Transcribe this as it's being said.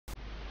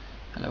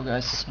Hello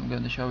guys, I'm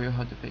going to show you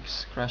how to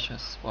fix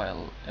crashes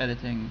while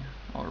editing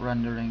or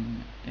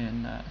rendering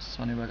in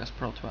Sony Vegas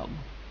Pro 12.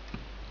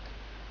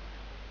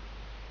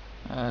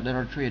 There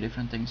are three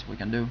different things we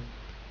can do.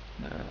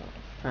 The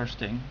first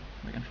thing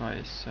we can try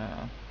is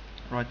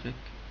right click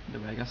the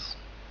Vegas,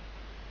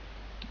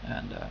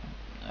 and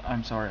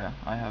I'm sorry,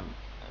 I have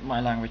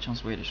my language on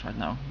Swedish right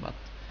now, but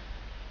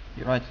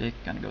you right click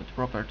and go to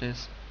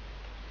properties,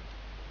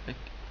 click,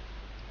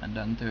 and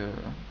then to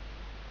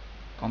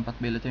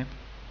compatibility.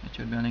 It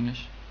should be in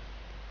English,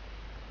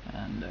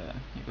 and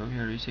you go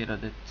here, you see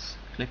that it's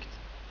clicked,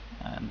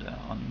 and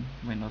on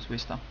Windows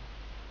Vista,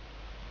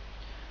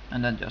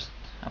 and then just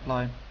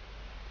apply,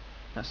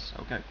 press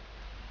OK.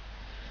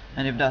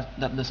 And if that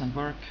doesn't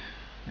work,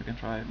 you can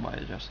try by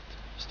just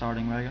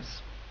starting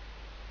Vegas.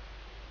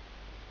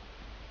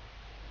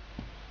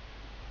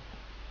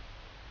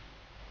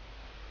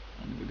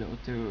 And we go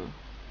to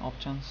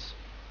options,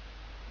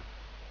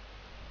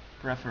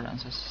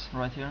 preferences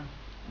right here,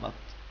 but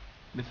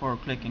before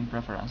clicking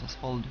preferences,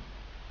 hold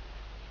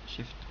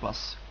Shift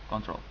plus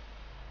Control.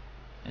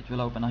 It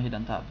will open a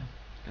hidden tab,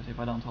 because if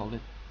I don't hold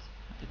it,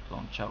 it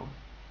won't show.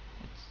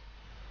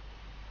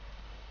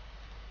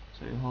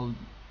 So you hold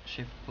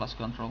Shift plus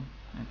Control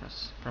and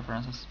press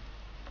preferences.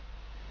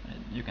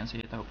 And you can see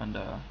it open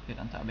the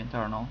hidden tab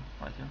internal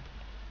right here.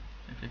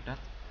 You click that,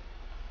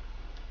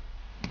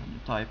 and you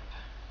type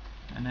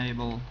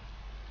enable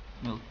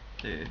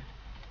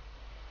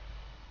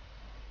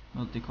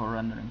multi-core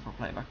rendering for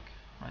playback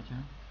right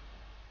here,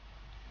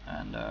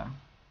 and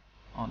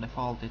on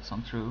default it's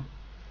on true,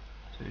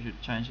 so you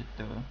should change it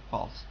to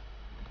false,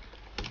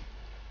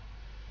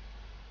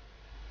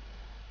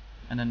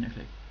 and then you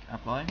click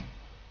apply,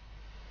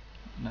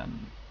 and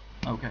then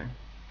OK,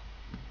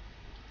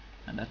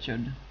 and that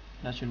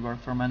should work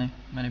for many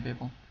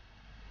people.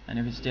 And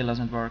if it still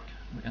doesn't work,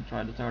 we can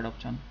try the third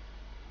option,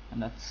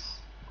 and that's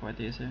quite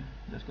easy.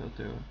 Just go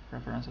to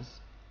preferences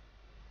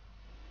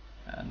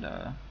and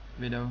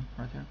video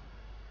right here,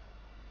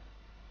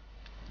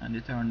 and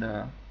you turn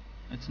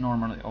it's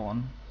normally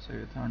on, so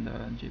you turn the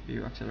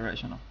GPU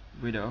acceleration of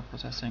video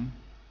processing,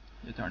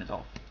 you turn it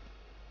off,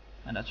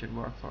 and that should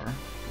work for,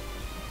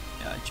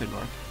 yeah, it should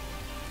work.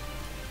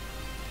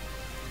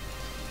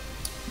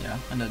 Yeah,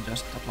 and then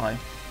just apply,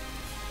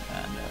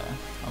 and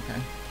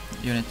okay,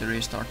 you need to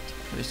restart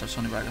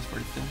Sony Vegas for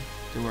it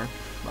to work,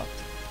 but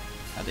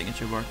I think it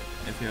should work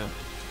if you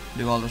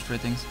do all those three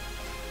things.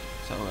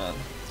 So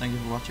thank you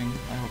for watching,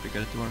 I hope you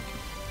get it to work.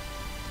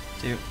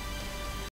 See you.